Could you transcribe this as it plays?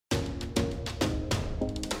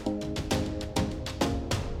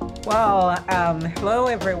Hello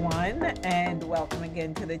everyone, and welcome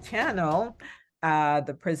again to the channel,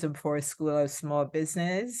 the Prism for School of Small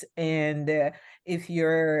Business. And if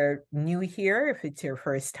you're new here, if it's your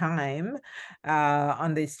first time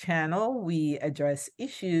on this channel, we address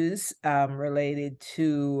issues related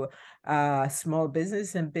to small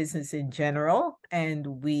business and business in general, and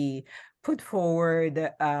we put forward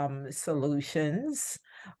solutions,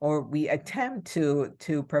 or we attempt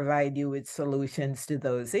to provide you with solutions to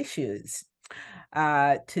those issues.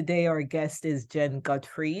 Today, our guest is Jen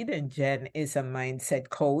Gottfried, and Jen is a mindset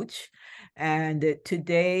coach. And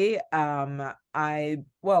today,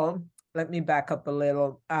 let me back up a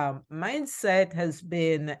little. Mindset has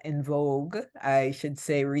been in vogue, I should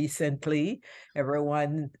say, recently. Every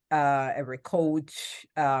coach,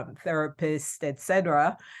 therapist,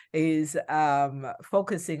 etc., is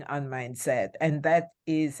focusing on mindset, and that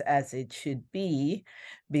is as it should be,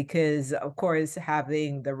 because of course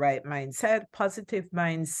having the right mindset, positive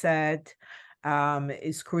mindset,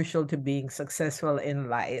 is crucial to being successful in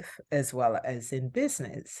life as well as in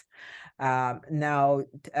business. Now,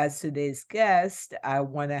 as today's guest, I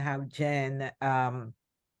want to have Jen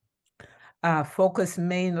focus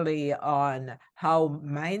mainly on how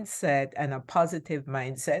mindset and a positive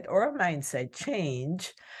mindset or a mindset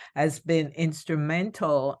change has been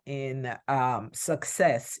instrumental in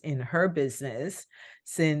success in her business,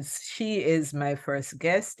 since she is my first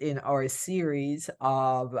guest in our series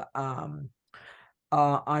of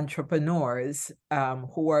entrepreneurs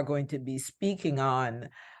who are going to be speaking on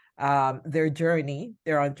their journey,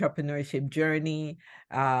 their entrepreneurship journey,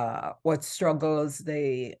 what struggles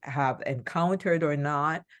they have encountered or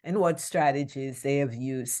not, and what strategies they have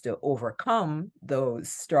used to overcome those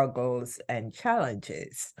struggles and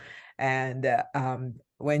challenges. And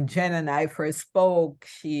when Jen and I first spoke,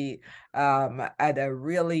 she had a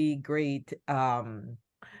really great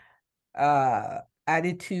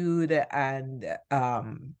attitude and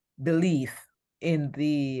belief in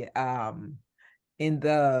the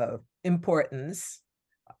importance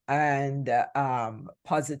and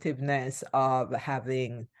positiveness of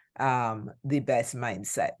having the best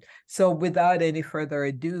mindset. So without any further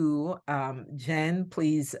ado, Jen,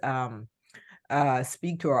 please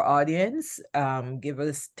speak to our audience.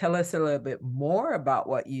 Tell us a little bit more about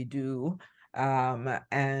what you do.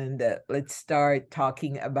 And let's start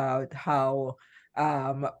talking about how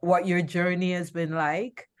what your journey has been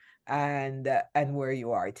like, and where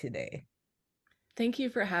you are today. Thank you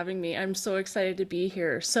for having me. I'm so excited to be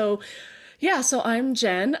here. So I'm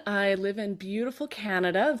Jen. I live in beautiful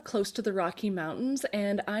Canada, close to the Rocky Mountains,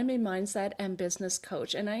 and I'm a mindset and business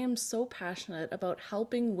coach. And I am so passionate about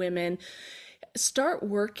helping women start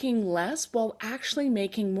working less while actually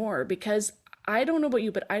making more, because I don't know about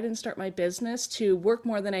you, but I didn't start my business to work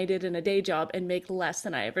more than I did in a day job and make less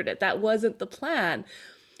than I ever did. That wasn't the plan.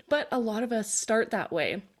 But a lot of us start that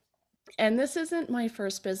way. And this isn't my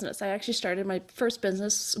first business. I actually started my first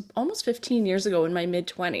business almost 15 years ago in my mid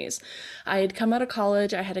 20s. I had come out of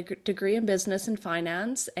college, I had a degree in business and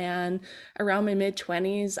finance, and around my mid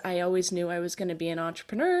 20s, I always knew I was going to be an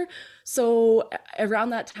entrepreneur. So around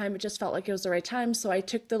that time, it just felt like it was the right time. So I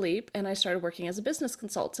took the leap and I started working as a business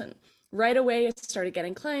consultant. Right away, I started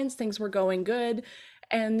getting clients, things were going good.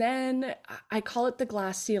 And then I call it the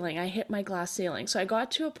glass ceiling. I hit my glass ceiling. So I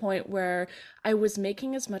got to a point where I was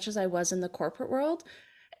making as much as I was in the corporate world.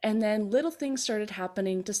 And then little things started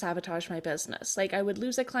happening to sabotage my business. Like I would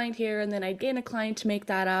lose a client here and then I'd gain a client to make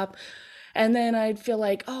that up. And then I'd feel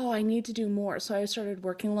like, oh, I need to do more. So I started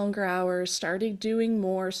working longer hours, started doing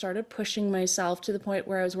more, started pushing myself to the point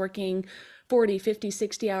where I was working 40, 50,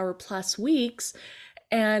 60-hour plus weeks.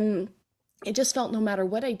 And it just felt no matter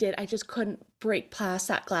what I did, I just couldn't break past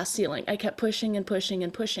that glass ceiling. I kept pushing and pushing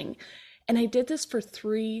and pushing. And I did this for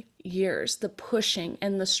 3 years, the pushing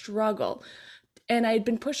and the struggle. And I'd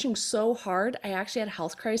been pushing so hard, I actually had a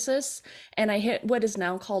health crisis and I hit what is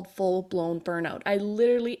now called full blown burnout. I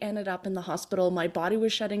literally ended up in the hospital. My body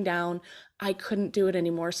was shutting down. I couldn't do it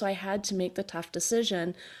anymore. So I had to make the tough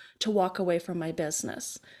decision to walk away from my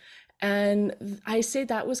business. And I say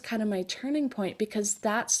that was kind of my turning point because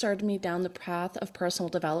that started me down the path of personal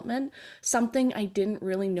development, something I didn't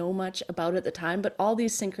really know much about at the time, but all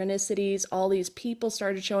these synchronicities, all these people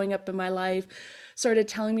started showing up in my life, started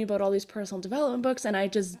telling me about all these personal development books, and I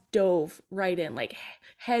just dove right in, like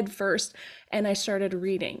head first, and I started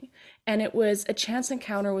reading. And it was a chance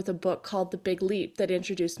encounter with a book called The Big Leap that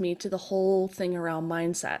introduced me to the whole thing around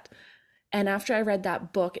mindset. And after I read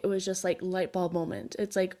that book, it was just like light bulb moment.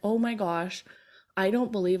 It's like, oh my gosh, I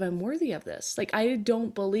don't believe I'm worthy of this. Like, I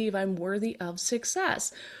don't believe I'm worthy of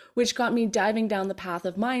success, which got me diving down the path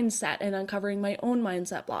of mindset and uncovering my own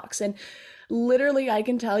mindset blocks. And literally, I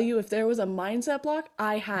can tell you if there was a mindset block,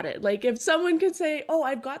 I had it. Like, if someone could say, oh,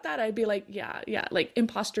 I've got that, I'd be like, yeah, yeah, like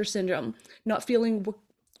imposter syndrome, not feeling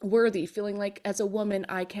worthy, feeling like as a woman,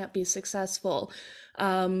 I can't be successful.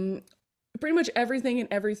 Um, Pretty much everything and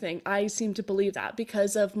everything. I seem to believe that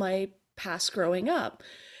because of my past growing up.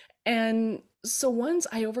 And so once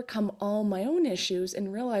I overcome all my own issues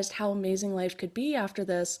and realized how amazing life could be after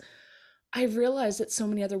this, I realized that so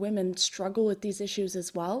many other women struggle with these issues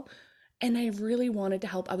as well. And I really wanted to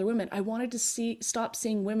help other women. I wanted to stop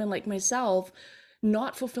seeing women like myself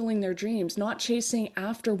not fulfilling their dreams, not chasing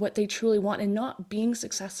after what they truly want, and not being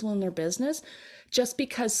successful in their business just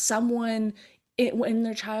because someone in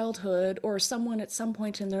their childhood or someone at some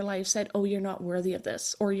point in their life said, oh, you're not worthy of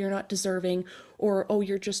this, or you're not deserving, or oh,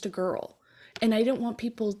 you're just a girl. And I didn't want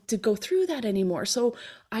people to go through that anymore. So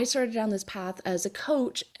I started down this path as a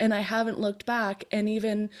coach, and I haven't looked back. And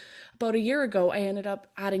even about a year ago, I ended up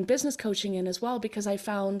adding business coaching in as well, because I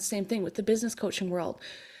found same thing with the business coaching world.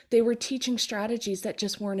 They were teaching strategies that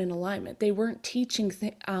just weren't in alignment. They weren't teaching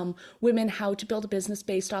women how to build a business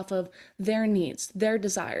based off of their needs, their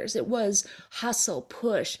desires. It was hustle,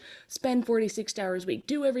 push, spend 46 hours a week,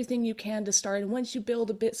 do everything you can to start. And once you build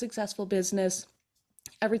a bit successful business,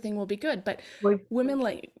 everything will be good. But Wait, women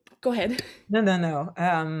like, go ahead. no, no, no.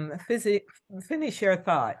 Finish your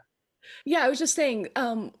thought. Yeah, I was just saying,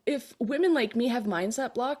 if women like me have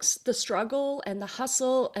mindset blocks, the struggle and the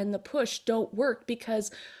hustle and the push don't work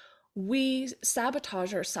because we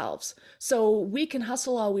sabotage ourselves. So we can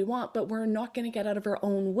hustle all we want, but we're not going to get out of our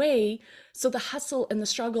own way. So the hustle and the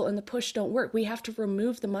struggle and the push don't work. We have to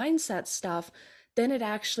remove the mindset stuff. Then it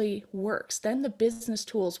actually works. Then the business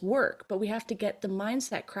tools work, but we have to get the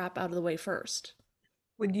mindset crap out of the way first.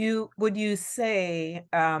 Would you say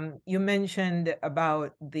you mentioned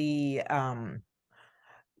about the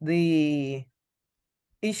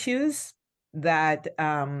issues that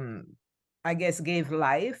I guess gave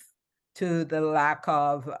life to the lack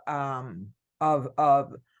of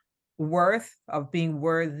worth, of being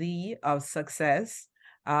worthy of success,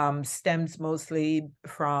 stems mostly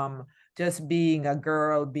from just being a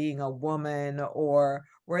girl, being a woman, or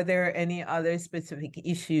were there any other specific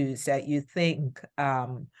issues that you think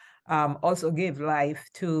also gave life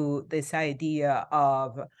to this idea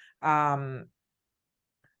of um,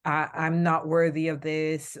 I'm not worthy of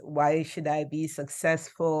this. Why should I be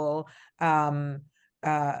successful?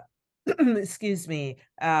 Uh, excuse me.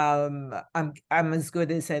 I'm as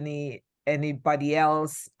good as anybody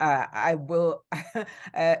else. I will.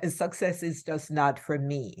 Success is just not for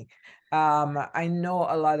me. I know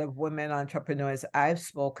a lot of women entrepreneurs I've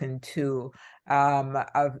spoken to.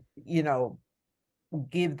 Of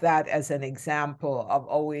give that as an example of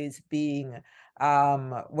always being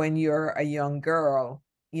when you're a young girl,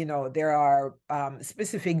 there are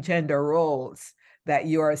specific gender roles that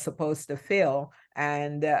you are supposed to fill,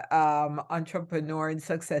 and entrepreneur and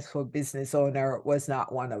successful business owner was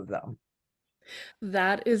not one of them.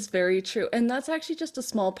 That is very true. And that's actually just a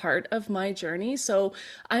small part of my journey. So,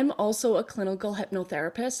 I'm also a clinical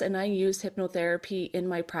hypnotherapist, and I use hypnotherapy in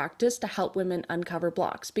my practice to help women uncover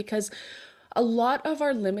blocks because a lot of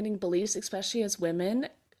our limiting beliefs, especially as women,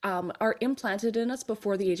 are implanted in us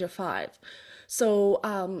before the age of 5. So,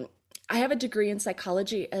 I have a degree in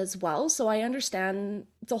psychology as well, so I understand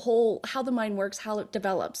the whole how the mind works, how it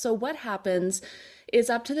develops. So what happens is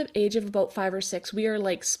up to the age of about 5 or 6, we are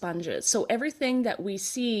like sponges. So everything that we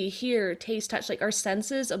see, hear, taste, touch, like our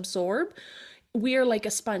senses absorb, we are like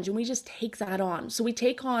a sponge and we just take that on. So we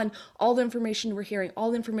take on all the information we're hearing,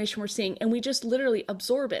 all the information we're seeing, and we just literally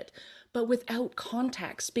absorb it, but without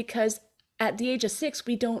context because at the age of 6,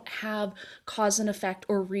 we don't have cause and effect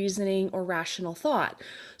or reasoning or rational thought.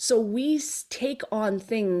 So we take on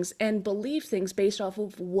things and believe things based off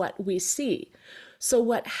of what we see. So,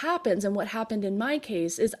 what happens, and what happened in my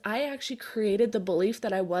case, is I actually created the belief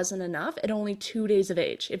that I wasn't enough at only 2 days of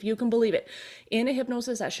age, if you can believe it. In a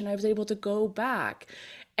hypnosis session, I was able to go back.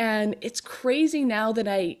 And it's crazy now that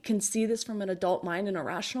I can see this from an adult mind and a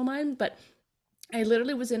rational mind, but I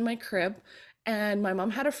literally was in my crib and my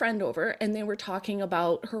mom had a friend over and they were talking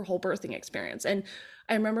about her whole birthing experience. And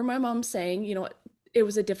I remember my mom saying, it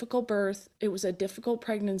was a difficult birth, it was a difficult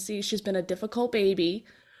pregnancy, she's been a difficult baby.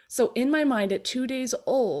 So in my mind at 2 days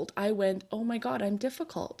old, I went, "Oh my God, I'm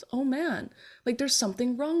difficult. Oh man, like there's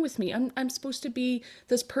something wrong with me. I'm supposed to be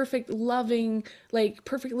this perfect, loving, like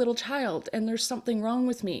perfect little child, and there's something wrong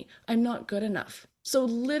with me. I'm not good enough." So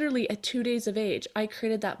literally at 2 days of age, I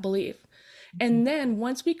created that belief. And then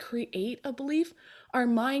once we create a belief, our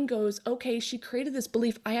mind goes, okay, she created this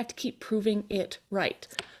belief. I have to keep proving it right.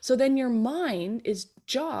 So then your mind's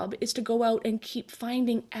job is to go out and keep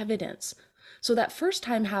finding evidence. So that first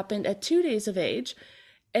time happened at 2 days of age.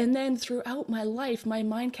 And then throughout my life, my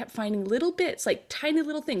mind kept finding little bits, like tiny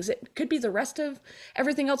little things. It could be the rest of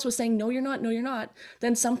everything else was saying, no, you're not, no, you're not.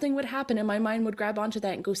 Then something would happen and my mind would grab onto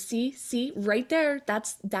that and go, see, right there.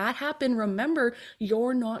 That happened. Remember,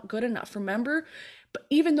 you're not good enough. Remember, but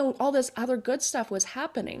even though all this other good stuff was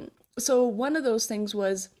happening. So one of those things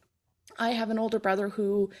was I have an older brother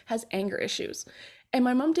who has anger issues. And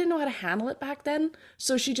my mom didn't know how to handle it back then,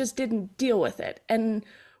 so she just didn't deal with it. And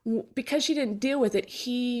because she didn't deal with it,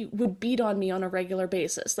 he would beat on me on a regular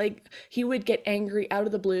basis. Like he would get angry out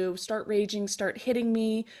of the blue, start raging, start hitting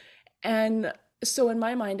me. And so in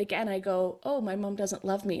my mind, again, I go, oh, my mom doesn't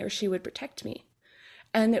love me or she would protect me.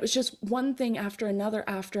 And it was just one thing after another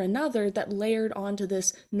that layered onto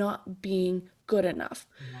this not being good enough.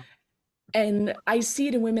 Yeah. And I see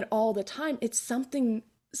it in women all the time. It's something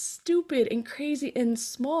stupid and crazy and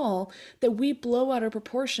small that we blow out of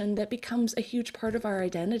proportion that becomes a huge part of our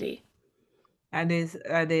identity. That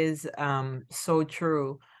is so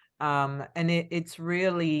true. And it's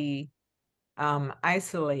really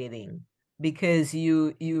isolating because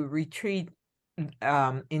you retreat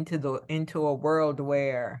into a world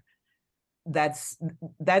where that's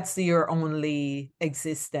that's your only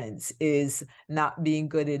existence, is not being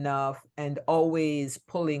good enough and always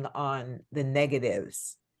pulling on the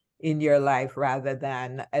negatives in your life, rather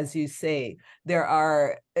than, as you say, there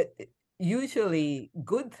are usually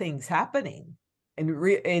good things happening. And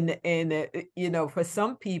for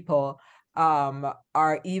some people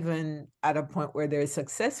are even at a point where they're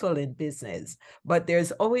successful in business, but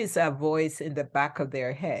there's always a voice in the back of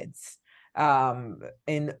their heads.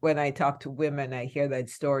 And when I talk to women, I hear that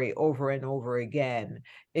story over and over again.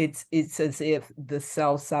 It's as if the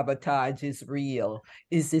self-sabotage is real.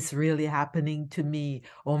 Is this really happening to me?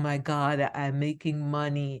 Oh my God, I'm making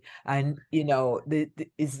money. And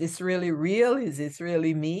is this really real? Is this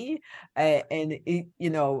really me? And it,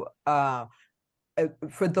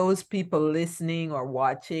 for those people listening or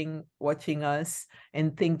watching us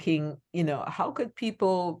and thinking, how could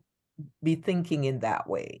people be thinking in that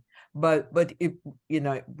way? But it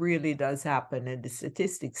really does happen, and the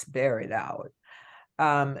statistics bear it out.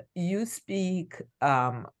 You speak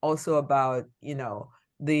also about,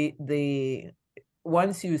 the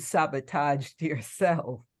once you sabotaged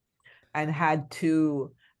yourself and had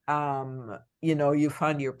to, you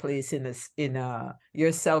found your place in a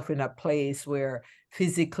yourself in a place where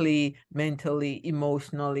physically, mentally,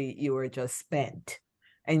 emotionally you were just spent,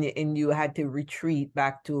 and you had to retreat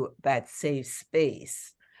back to that safe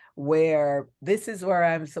space where this is where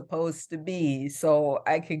I'm supposed to be, so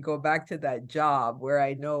I can go back to that job where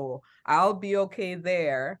I know I'll be okay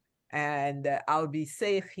there, and I'll be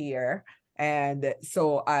safe here. And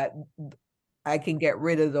so I can get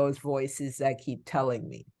rid of those voices that keep telling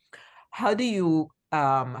me. How did you,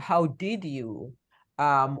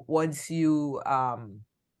 once you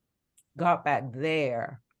got back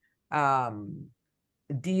there, um,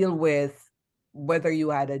 deal with whether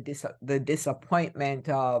you had the disappointment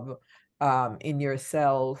of in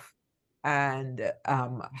yourself, and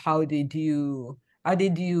how did you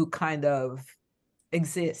kind of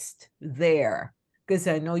exist there? Because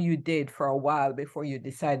I know you did for a while before you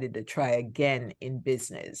decided to try again in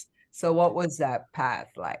business. So what was that path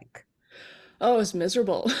like? Oh, it was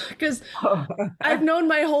miserable because I've known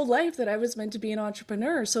my whole life that I was meant to be an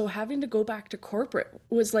entrepreneur. So having to go back to corporate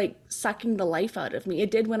was like sucking the life out of me.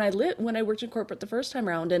 It did when I worked in corporate the first time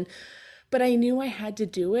around, and but I knew I had to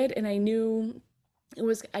do it, and I knew it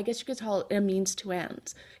was, I guess you could call it a means to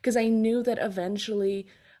ends, because I knew that eventually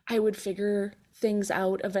I would figure things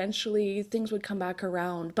out. Eventually things would come back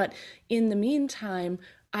around. But in the meantime,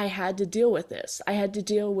 I had to deal with this. I had to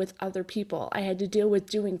deal with other people. I had to deal with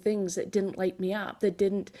doing things that didn't light me up, that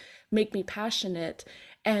didn't make me passionate,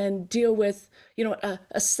 and deal with,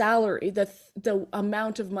 a salary, the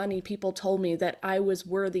amount of money people told me that I was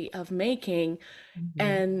worthy of making. Mhm.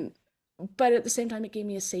 And but at the same time, it gave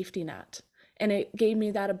me a safety net, and it gave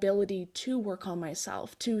me that ability to work on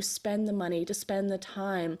myself, to spend the money, to spend the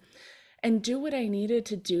time, and do what I needed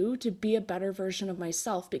to do to be a better version of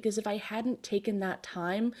myself. Because if I hadn't taken that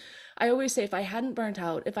time, I always say, if I hadn't burnt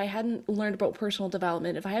out, if I hadn't learned about personal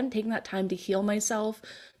development, if I hadn't taken that time to heal myself,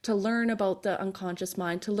 to learn about the unconscious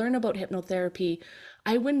mind, to learn about hypnotherapy,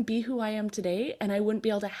 I wouldn't be who I am today, and I wouldn't be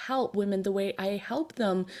able to help women the way I help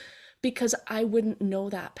them, because I wouldn't know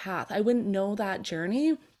that path. I wouldn't know that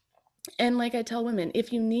journey. And like I tell women,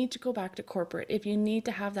 if you need to go back to corporate, if you need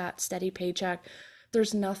to have that steady paycheck,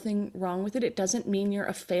 there's nothing wrong with it. It doesn't mean you're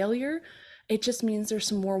a failure. It just means there's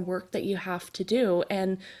some more work that you have to do.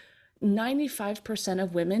 And 95%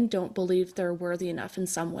 of women don't believe they're worthy enough in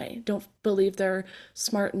some way, don't believe they're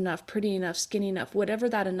smart enough, pretty enough, skinny enough, whatever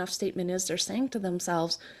that enough statement is they're saying to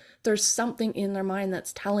themselves. There's something in their mind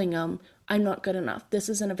that's telling them, I'm not good enough. This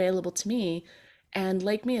isn't available to me. And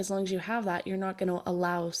like me, as long as you have that, you're not going to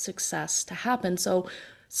allow success to happen. So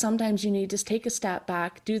sometimes you need to take a step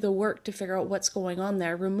back, do the work to figure out what's going on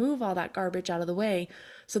there, remove all that garbage out of the way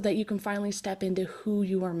so that you can finally step into who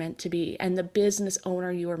you are meant to be and the business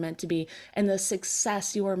owner you are meant to be and the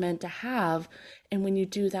success you are meant to have. And when you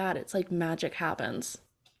do that, it's like magic happens.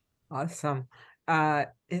 Awesome. Now,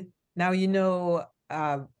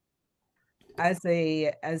 as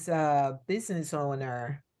a business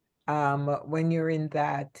owner, when you're in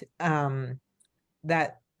that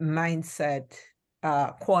mindset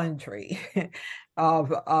quandary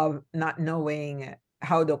of not knowing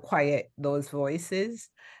how to quiet those voices,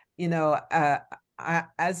 you know,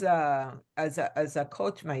 as a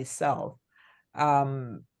coach myself,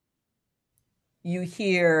 um, you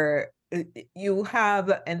hear you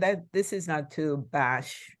have, and that this is not to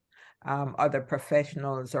bash other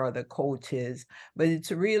professionals or other coaches, but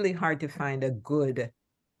it's really hard to find a good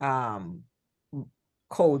um,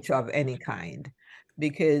 coach of any kind,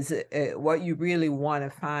 because what you really want to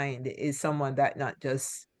find is someone that not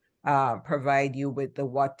just provide you with the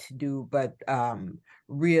what to do, but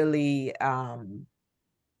really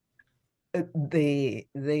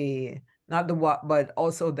the not the what, but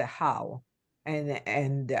also the how,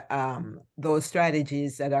 and those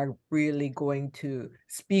strategies that are really going to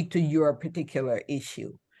speak to your particular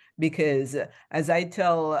issue. Because as I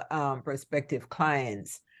tell prospective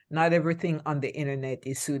clients, not everything on the internet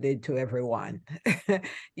is suited to everyone. The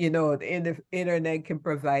internet can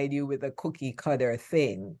provide you with a cookie cutter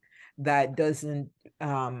thing that doesn't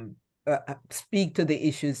speak to the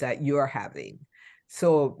issues that you're having.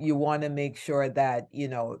 So you want to make sure that,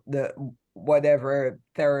 the whatever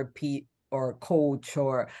therapy or coach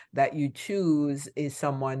or that you choose is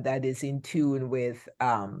someone that is in tune with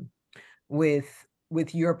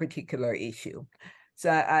your particular issue. So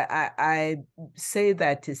I say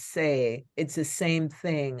that to say it's the same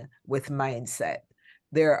thing with mindset.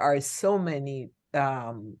 There are so many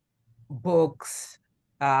books,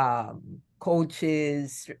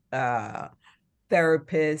 coaches,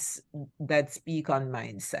 therapists that speak on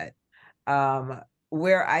mindset.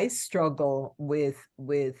 Where I struggle with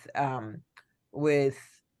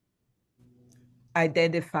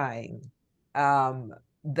identifying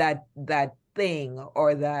that thing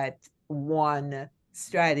or that one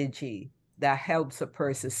strategy that helps a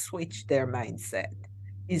person switch their mindset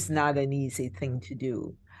is not an easy thing to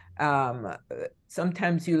do.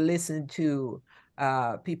 Sometimes you listen to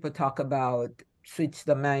people talk about switch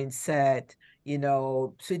the mindset,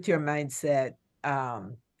 switch your mindset,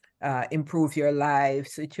 improve your life,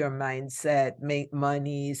 switch your mindset, make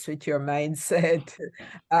money, switch your mindset,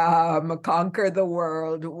 conquer the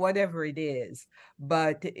world, whatever it is.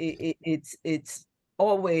 But it's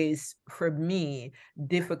always, for me,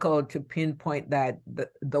 difficult to pinpoint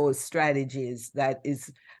those strategies that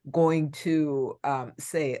is going to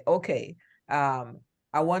say, okay,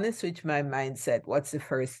 I want to switch my mindset. What's the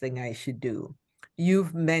first thing I should do?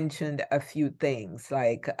 You've mentioned a few things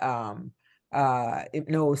like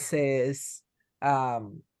hypnosis,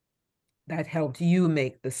 um, that helped you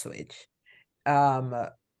make the switch. Um,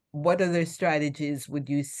 what other strategies would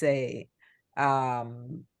you say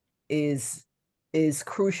um, is is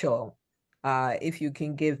crucial? If you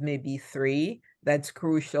can give maybe three, that's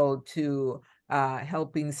crucial to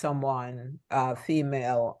helping someone,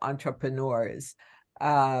 female entrepreneurs,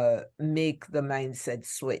 make the mindset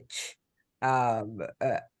switch. Um,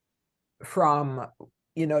 uh, from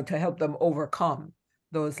to help them overcome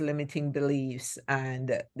those limiting beliefs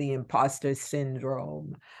and the imposter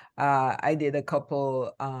syndrome. I did a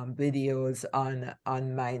couple videos on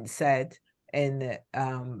mindset, and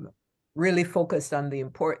really focused on the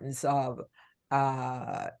importance of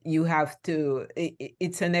you have to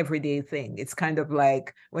it's an everyday thing. It's kind of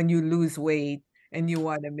like when you lose weight and you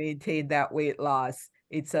want to maintain that weight loss,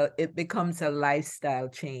 it becomes a lifestyle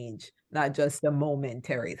change, not just a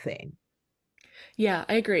momentary thing. Yeah,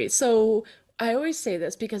 I agree. So I always say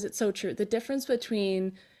this because it's so true. The difference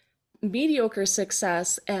between mediocre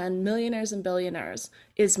success and millionaires and billionaires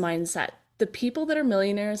is mindset. The people that are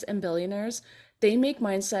millionaires and billionaires, they make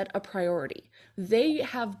mindset a priority. they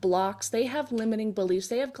have blocks, they have limiting beliefs,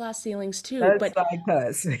 they have glass ceilings too. That's But like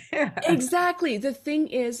us. exactly. The thing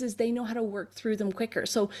is they know how to work through them quicker.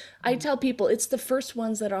 So I tell people it's the first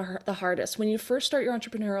ones that are the hardest. When you first start your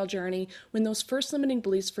entrepreneurial journey, when those first limiting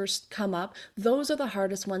beliefs first come up, those are the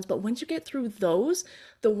hardest ones. But once you get through those,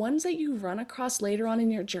 the ones that you run across later on in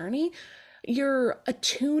your journey, you're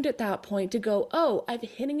attuned at that point to go, oh, I'm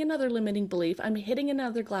hitting another limiting belief. I'm hitting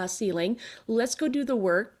another glass ceiling. Let's go do the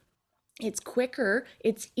work. It's quicker,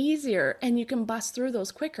 it's easier, and you can bust through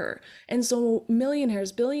those quicker. And so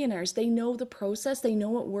millionaires, billionaires, they know the process, they know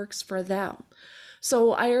what works for them.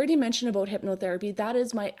 So I already mentioned about hypnotherapy. That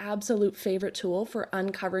is my absolute favorite tool for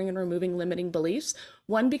uncovering and removing limiting beliefs.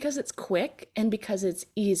 One, because it's quick, and because it's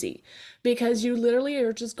easy. Because you literally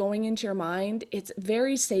are just going into your mind. It's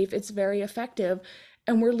very safe, it's very effective.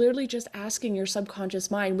 And we're literally just asking your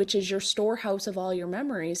subconscious mind, which is your storehouse of all your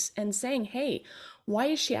memories, and saying, hey, why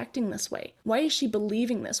is she acting this way? Why is she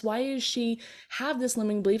believing this? Why is she have this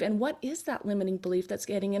limiting belief? And what is that limiting belief that's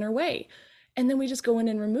getting in her way? And then we just go in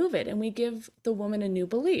and remove it and we give the woman a new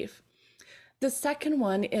belief. The second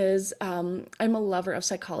one is I'm a lover of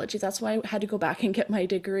psychology. That's why I had to go back and get my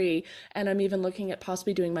degree. And I'm even looking at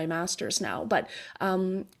possibly doing my master's now. But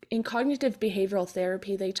in cognitive behavioral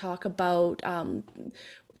therapy, they talk about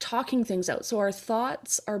talking things out. So our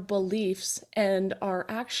thoughts, our beliefs, and our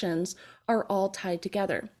actions are all tied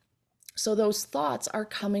together. So those thoughts are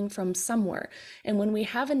coming from somewhere. And when we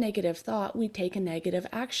have a negative thought, we take a negative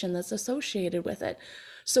action that's associated with it.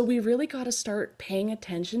 So we really got to start paying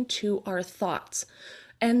attention to our thoughts.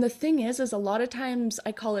 And the thing is a lot of times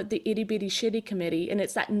I call it the itty bitty shitty committee, and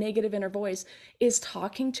it's that negative inner voice is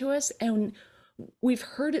talking to us, and we've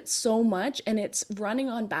heard it so much and it's running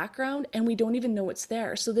on background and we don't even know it's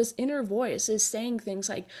there. So this inner voice is saying things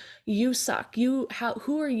like, you suck, who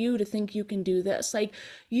are you to think you can do this? Like,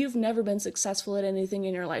 you've never been successful at anything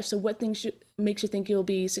in your life, so what makes you think you'll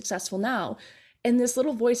be successful now? And this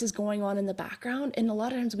little voice is going on in the background, and a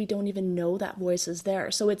lot of times we don't even know that voice is there.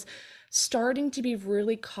 So it's starting to be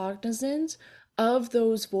really cognizant of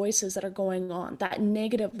those voices that are going on, that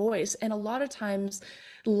negative voice. And a lot of times,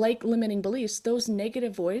 like limiting beliefs, those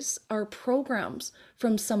negative voice are programs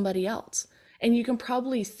from somebody else. And you can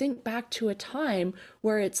probably think back to a time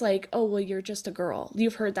where it's like, oh, well, you're just a girl.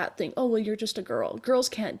 You've heard that thing. Oh, well, you're just a girl. Girls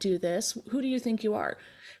can't do this. Who do you think you are?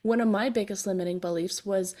 One of my biggest limiting beliefs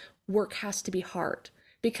was work has to be hard.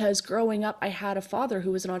 Because growing up, I had a father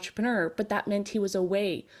who was an entrepreneur, but that meant he was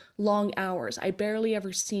away long hours. I barely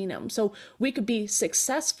ever seen him. So we could be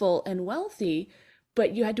successful and wealthy,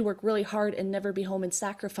 but you had to work really hard and never be home and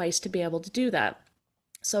sacrifice to be able to do that.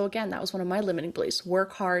 So again, that was one of my limiting beliefs.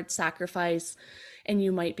 Work hard, sacrifice, and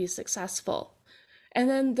you might be successful. And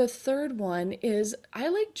then the third one is I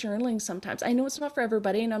like journaling sometimes. I know it's not for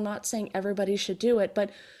everybody, and I'm not saying everybody should do it,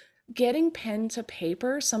 but getting pen to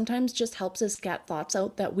paper sometimes just helps us get thoughts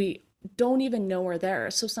out that we don't even know are there.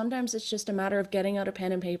 So sometimes it's just a matter of getting out a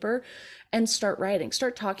pen and paper and start writing.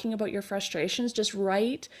 Start talking about your frustrations. Just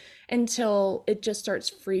write until it just starts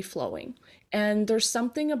free flowing. And there's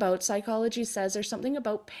something about psychology says there's something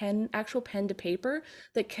about actual pen to paper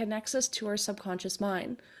that connects us to our subconscious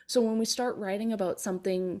mind. So when we start writing about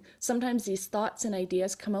something, sometimes these thoughts and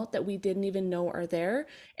ideas come out that we didn't even know are there.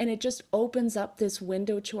 And it just opens up this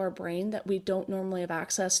window to our brain that we don't normally have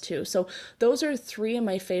access to. So those are three of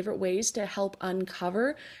my favorite ways to help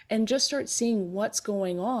uncover and just start seeing what's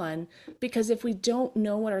going on. Because if we don't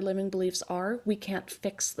know what our limiting beliefs are, we can't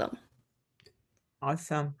fix them.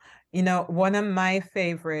 Awesome. You know, one of my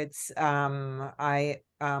favorites, I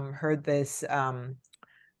heard this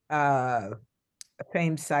uh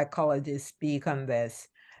famed psychologist speak on this,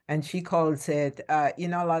 and she calls it, you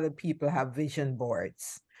know, a lot of people have vision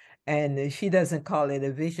boards, and she doesn't call it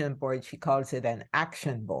a vision board, she calls it an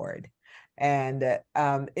action board. And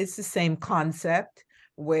it's the same concept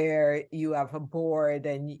where you have a board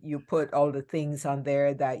and you put all the things on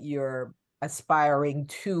there that you're aspiring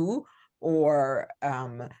to, or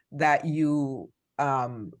that you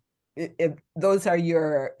if those are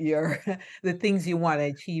your the things you want to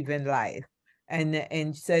achieve in life.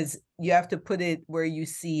 And says you have to put it where you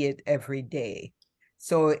see it every day.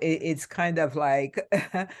 So it's kind of like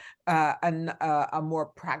a more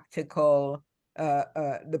practical,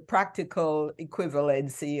 the practical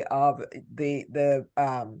equivalency of the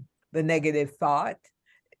negative thought.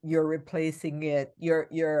 You're replacing it. You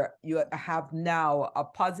have now a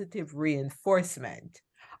positive reinforcement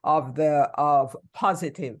of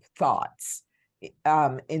positive thoughts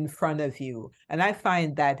in front of you. And I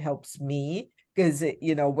find that helps me, because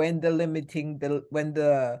you know, when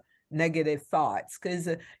the negative thoughts, because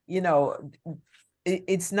you know,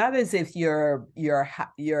 it's not as if you're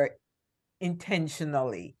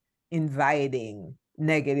intentionally inviting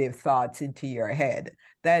negative thoughts into your head.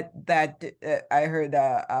 That I heard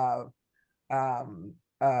a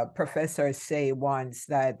professor say once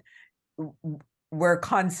that we're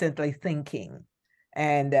constantly thinking,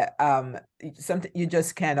 and something you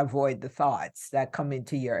just can't avoid the thoughts that come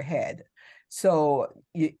into your head. So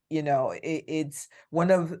it's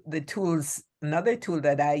one of the tools. Another tool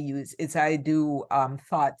that I use is I do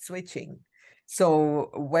thought switching.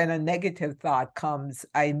 So when a negative thought comes,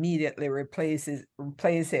 I immediately replace it,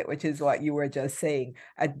 which is what you were just saying.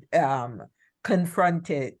 Confront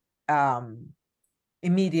it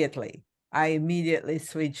immediately. I immediately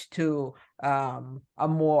switched to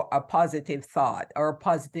a positive thought or a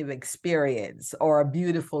positive experience or a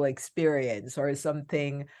beautiful experience or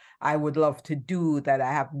something I would love to do that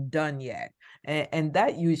I haven't done yet, and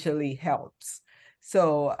that usually helps.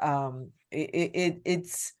 So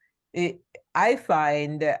it's it. I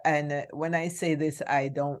find, and when I say this, I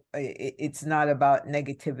don't. It's not about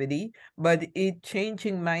negativity, but it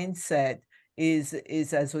changing mindset is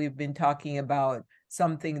as we've been talking about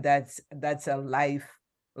something that's a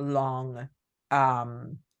lifelong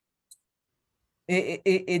um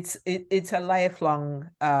it's a lifelong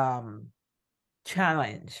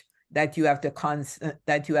challenge that you have to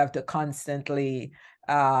constantly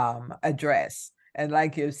address. And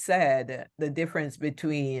like you said, the difference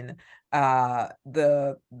between um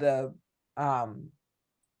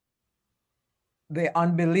the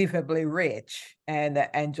unbelievably rich and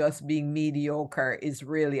just being mediocre is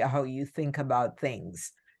really how you think about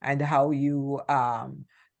things, and how you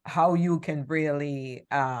can really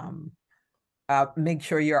make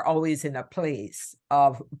sure you're always in a place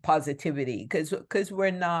of positivity, because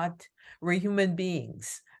we're human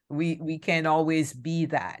beings. We can't always be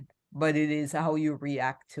that, but it is how you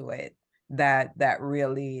react to it that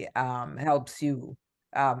really helps you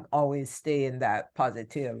always stay in that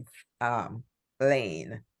positive um,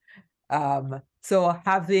 lane. So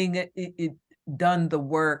having done the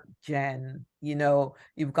work, Jen,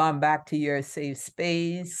 you've gone back to your safe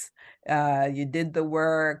space, you did the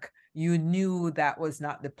work, you knew that was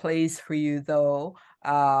not the place for you though.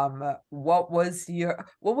 What was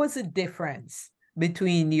the difference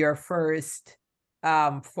between your first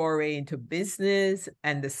foray into business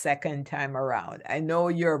and the second time around? I know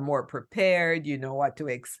you're more prepared, you know what to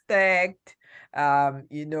expect,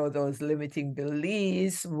 those limiting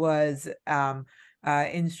beliefs was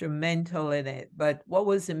instrumental in it. But what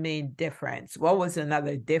was the main difference? What was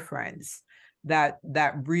another difference that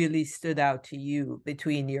really stood out to you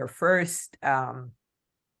between your first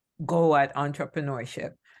go at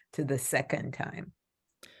entrepreneurship to the second time?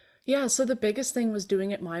 Yeah, so the biggest thing was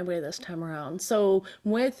doing it my way this time around. So,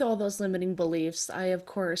 with all those limiting beliefs, I of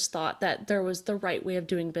course thought that there was the right way of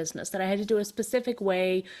doing business, that I had to do a specific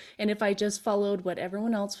way, and if I just followed what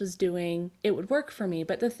everyone else was doing, it would work for me.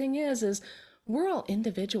 But the thing is we're all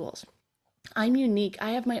individuals. I'm unique.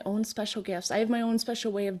 I have my own special gifts. I have my own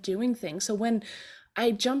special way of doing things. So when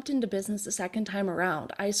I jumped into business the second time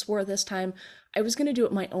around, I swore this time I was going to do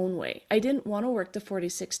it my own way. I didn't want to work the 40,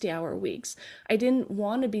 60-hour weeks. I didn't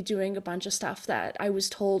want to be doing a bunch of stuff that I was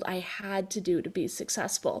told I had to do to be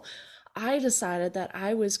successful. I decided that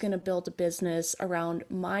I was going to build a business around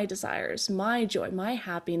my desires, my joy, my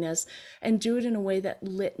happiness, and do it in a way that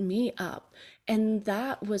lit me up. And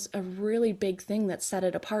that was a really big thing that set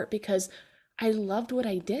it apart because I loved what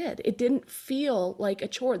I did. It didn't feel like a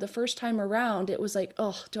chore. The first time around, it was like,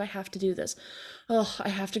 oh, do I have to do this? Oh, I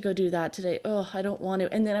have to go do that today. Oh, I don't want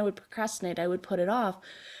to. And then I would procrastinate. I would put it off.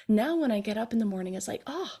 Now, when I get up in the morning, it's like,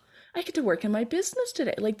 oh, I get to work in my business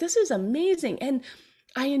today. Like, this is amazing. And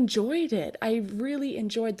I enjoyed it. I really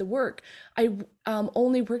enjoyed the work. I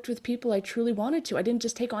only worked with people I truly wanted to. I didn't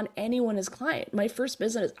just take on anyone as client. My first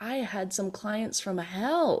business, I had some clients from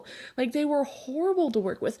hell. Like they were horrible to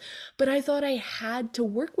work with, but I thought I had to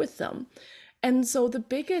work with them. And so the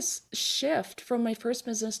biggest shift from my first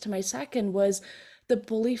business to my second was the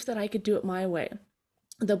belief that I could do it my way,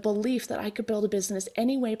 the belief that I could build a business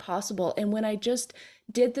any way possible. And when I just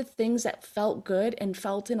did the things that felt good and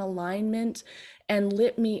felt in alignment and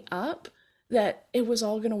lit me up, that it was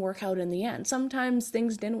all going to work out in the end. Sometimes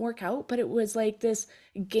things didn't work out, but it was like this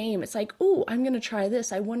game. It's like, oh, I'm going to try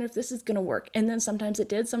this. I wonder if this is going to work. And then sometimes it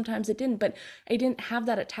did, sometimes it didn't. But I didn't have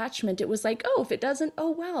that attachment. It was like, oh, if it doesn't,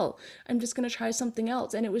 oh, well, I'm just going to try something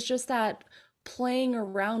else. And it was just that playing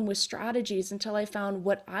around with strategies until I found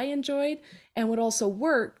what I enjoyed and what also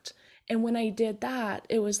worked. And when I did that,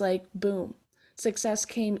 it was like, boom, success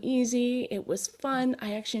came easy. It was fun.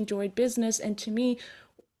 I actually enjoyed business. And to me,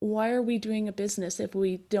 why are we doing a business if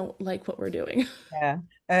we don't like what we're doing? Yeah.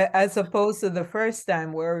 As opposed to the first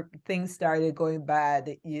time where things started going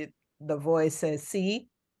bad, the voice says, see,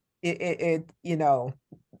 you know,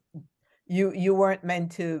 you weren't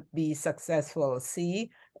meant to be successful. See,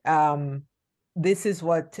 um, this is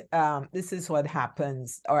what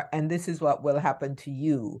happens, and this is what will happen to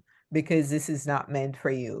you because this is not meant for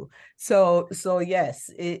you. So yes,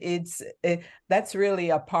 that's really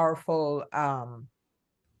a powerful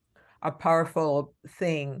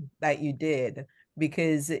thing that you did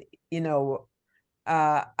because you know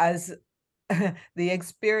as the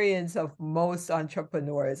experience of most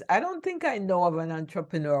entrepreneurs. I don't think I know of an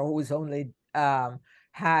entrepreneur who's only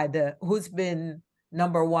who's been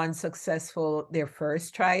number one successful their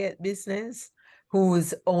first try at business,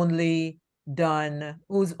 who's only been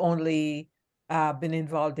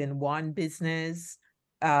involved in one business,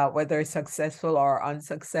 whether successful or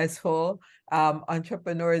unsuccessful.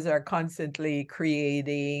 Entrepreneurs are constantly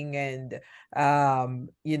creating and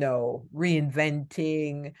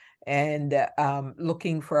reinventing and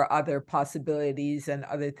looking for other possibilities and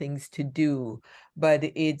other things to do. But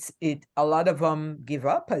a lot of them give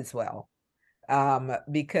up as well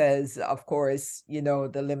because of course,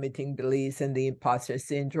 the limiting beliefs and the imposter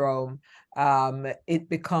syndrome, it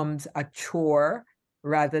becomes a chore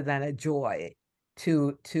rather than a joy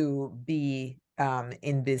to be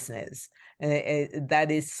in business. And that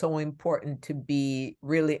is so important to be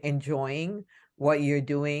really enjoying what you're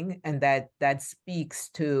doing, and that speaks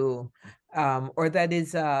to, or that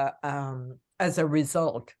is as a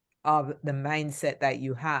result of the mindset that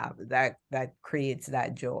you have that creates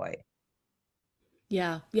that joy.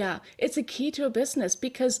 Yeah, yeah. It's a key to a business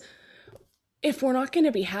because if we're not going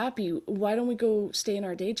to be happy, why don't we go stay in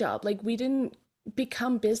our day job? Like, we didn't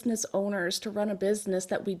become business owners to run a business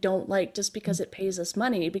that we don't like just because it pays us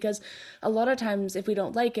money. Because a lot of times, if we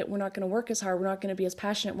don't like it, we're not going to work as hard, we're not going to be as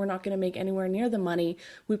passionate, we're not going to make anywhere near the money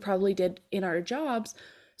we probably did in our jobs.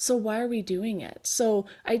 So why are we doing it? So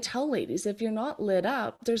I tell ladies, if you're not lit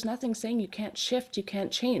up, there's nothing saying you can't shift, you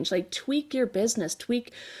can't change. Like, tweak your business,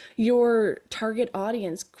 tweak your target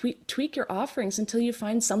audience, tweak your offerings until you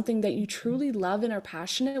find something that you truly love and are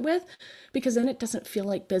passionate with, because then it doesn't feel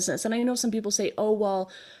like business. And I know some people say, oh, well,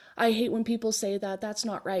 I hate when people say that. That's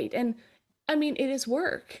not right. And I mean, it is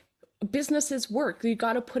work. Business is work. You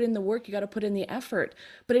got to put in the work, you got to put in the effort,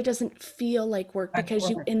 but it doesn't feel like work Like because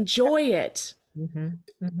you work. enjoy it. Mhm,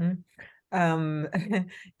 mhm.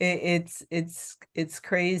 It's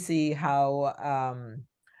crazy how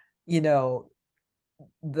you know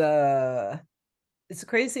the it's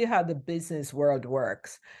crazy how the business world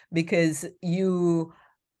works because you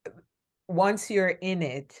once you're in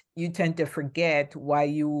it, you tend to forget why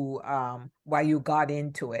you got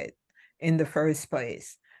into it in the first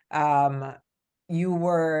place. Um, you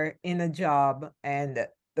were in a job, and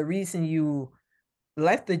the reason you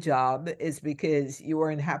left the job is because you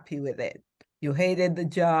weren't happy with it. You hated the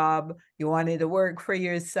job. You wanted to work for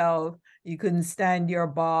yourself. You couldn't stand your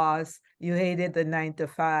boss. You hated the 9 to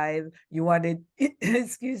 5. You wanted,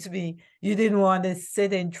 excuse me, you didn't want to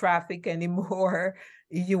sit in traffic anymore.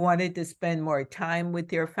 You wanted to spend more time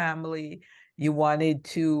with your family. You wanted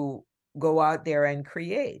to go out there and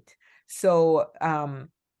create. So,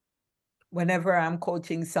 whenever I'm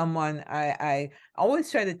coaching someone, I always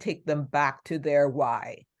try to take them back to their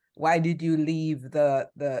why. Why did you leave the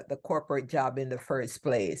corporate job in the first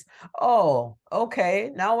place? Oh,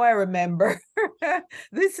 okay. Now I remember.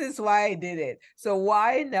 This is why I did it. So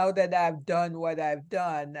why, now that I've done what I've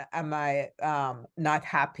done, am I not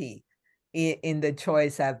happy in the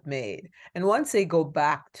choice I've made? And once they go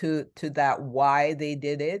back to that why they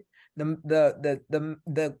did it,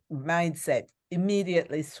 the mindset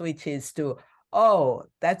immediately switches to, oh,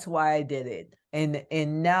 that's why I did it. And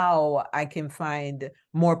now I can find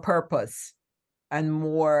more purpose and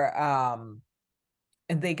more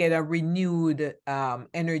and they get a renewed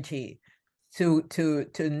energy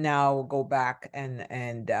to now go back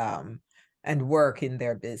and work in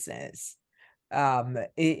their business.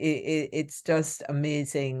 It's just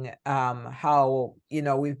amazing how,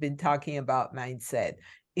 we've been talking about mindset.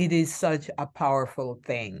 It is such a powerful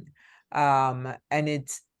thing. And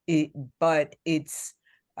but it's,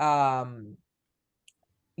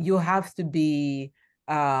 you have to be,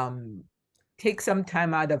 take some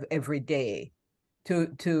time out of every day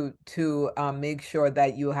to make sure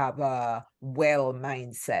that you have a well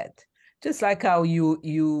mindset. Just like how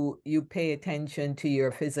you pay attention to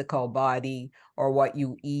your physical body or what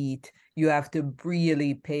you eat, you have to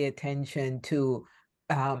really pay attention to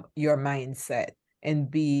your mindset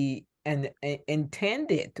and be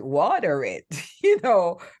intend it, water it, you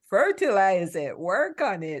know, fertilize it, work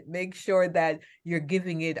on it, make sure that you're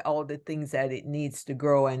giving it all the things that it needs to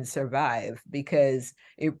grow and survive, because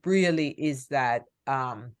it really is that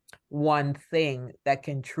one thing that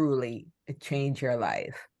can truly change your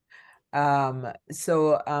life. Jen,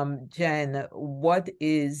 what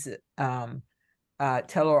is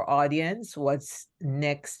tell our audience what's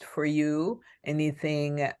next for you?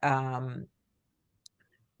 Anything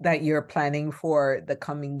that you're planning for the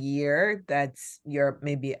coming year that's you're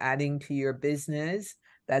maybe adding to your business?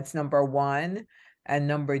 That's number one. And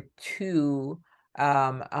number two,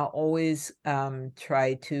 I always I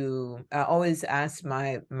always ask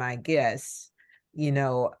my guests, you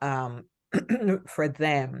know, for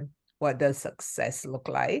them, what does success look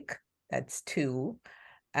like? That's two.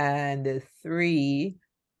 And three,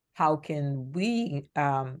 how can we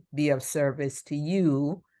be of service to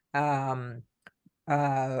you um,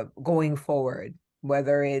 going forward,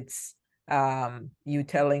 whether it's you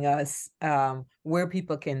telling us where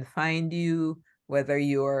people can find you, whether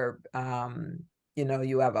you're, you know,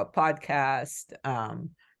 you have a podcast,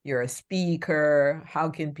 you're a speaker, how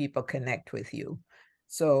can people connect with you?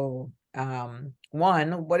 So,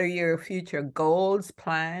 one, what are your future goals,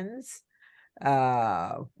 plans?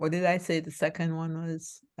 What did I say the second one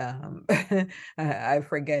was? I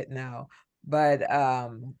forget now. But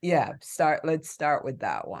yeah, let's start with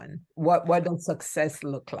that one. What does success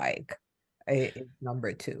look like? Is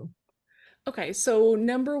number two. Okay, so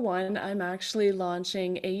number one, I'm actually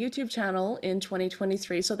launching a YouTube channel in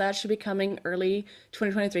 2023. So that should be coming early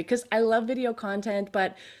 2023 because I love video content,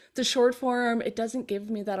 but the short form, it doesn't give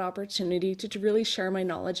me that opportunity to really share my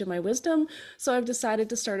knowledge and my wisdom. So I've decided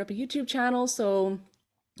to start up a YouTube channel. So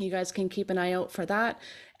you guys can keep an eye out for that.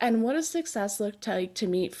 And what does success look like to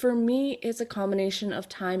me? For me, it's a combination of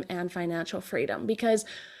time and financial freedom because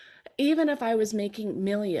even if I was making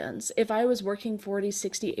millions, if I was working 40,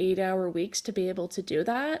 60, 8-hour weeks to be able to do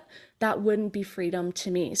that, that wouldn't be freedom to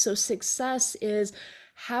me. So success is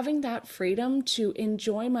having that freedom to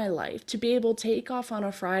enjoy my life, to be able to take off on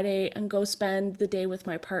a Friday and go spend the day with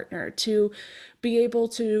my partner, to be able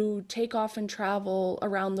to take off and travel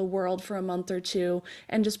around the world for a month or two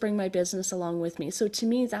and just bring my business along with me. So to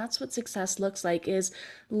me, that's what success looks like, is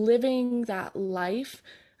living that life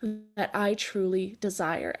that I truly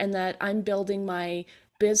desire and that I'm building my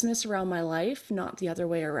business around my life, not the other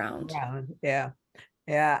way around. Yeah, yeah.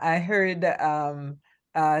 Yeah, I heard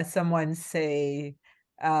someone say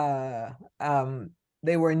uh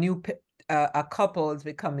they were a couple is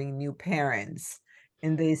becoming new parents,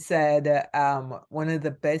 and they said one of the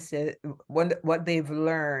best what they've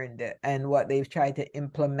learned and what they've tried to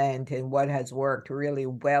implement and what has worked really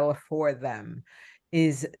well for them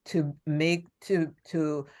is to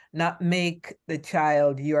not make the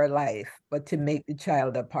child your life, but to make the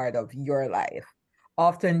child a part of your life.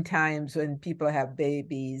 Oftentimes when people have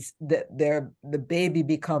babies, the baby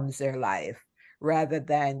becomes their life rather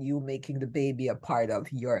than you making the baby a part of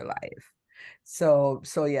your life. So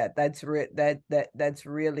yeah, that's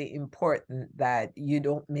really important, that you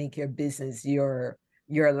don't make your business your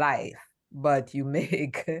life, but you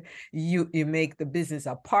make you make the business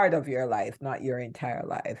a part of your life, not your entire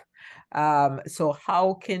life. So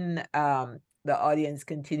how can the audience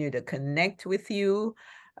continue to connect with you?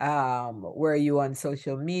 Where are you on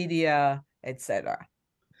social media, etc.?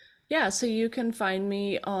 Yeah, so you can find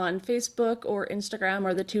me on Facebook or Instagram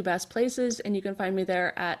are the two best places, and you can find me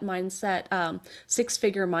there at Mindset. Six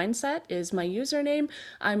Figure Mindset is my username.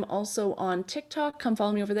 I'm also on TikTok. Come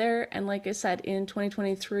follow me over there. And like I said, in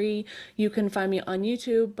 2023, you can find me on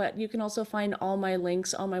YouTube, but you can also find all my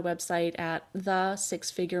links on my website at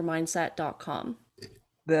the6figuremindset.com.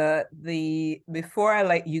 The before I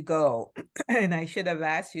let you go, and I should have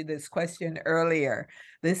asked you this question earlier,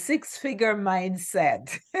 the six-figure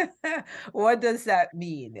mindset. What does that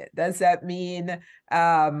mean? Does that mean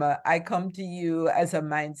I come to you as a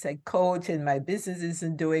mindset coach and my business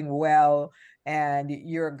isn't doing well, and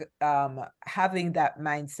you're having that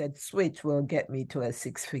mindset switch will get me to a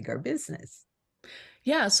six-figure business?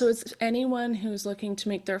 Yeah, so it's anyone who's looking to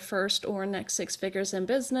make their first or next six figures in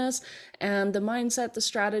business, and the mindset, the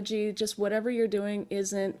strategy, just whatever you're doing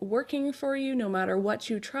isn't working for you, no matter what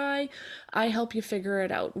you try, I help you figure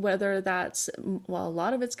it out. Whether that's, well, a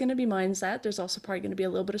lot of it's going to be mindset. There's also probably going to be a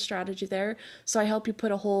little bit of strategy there. So I help you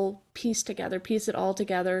put a whole piece together, piece it all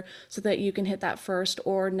together so that you can hit that first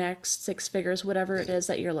or next six figures, whatever it is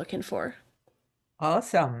that you're looking for.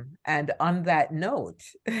 Awesome. And on that note,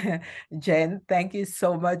 Jen, thank you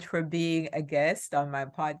so much for being a guest on my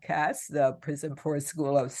podcast, the Prison for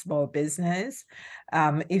School of Small Business.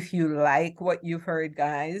 If you like what you've heard,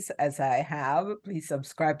 guys, as I have, please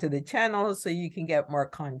subscribe to the channel so you can get more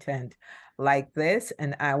content like this.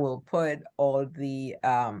 And I will put all the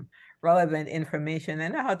relevant information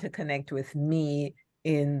and how to connect with me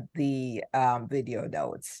in the video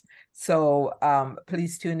notes. So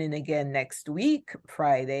please tune in again next week,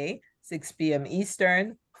 Friday, 6 p.m.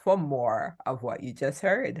 Eastern, for more of what you just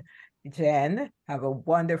heard. Jen, have a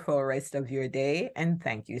wonderful rest of your day, and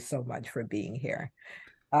thank you so much for being here.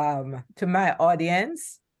 To my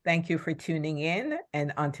audience, thank you for tuning in,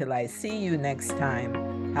 and until I see you next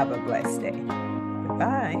time, have a blessed day.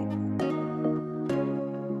 Goodbye.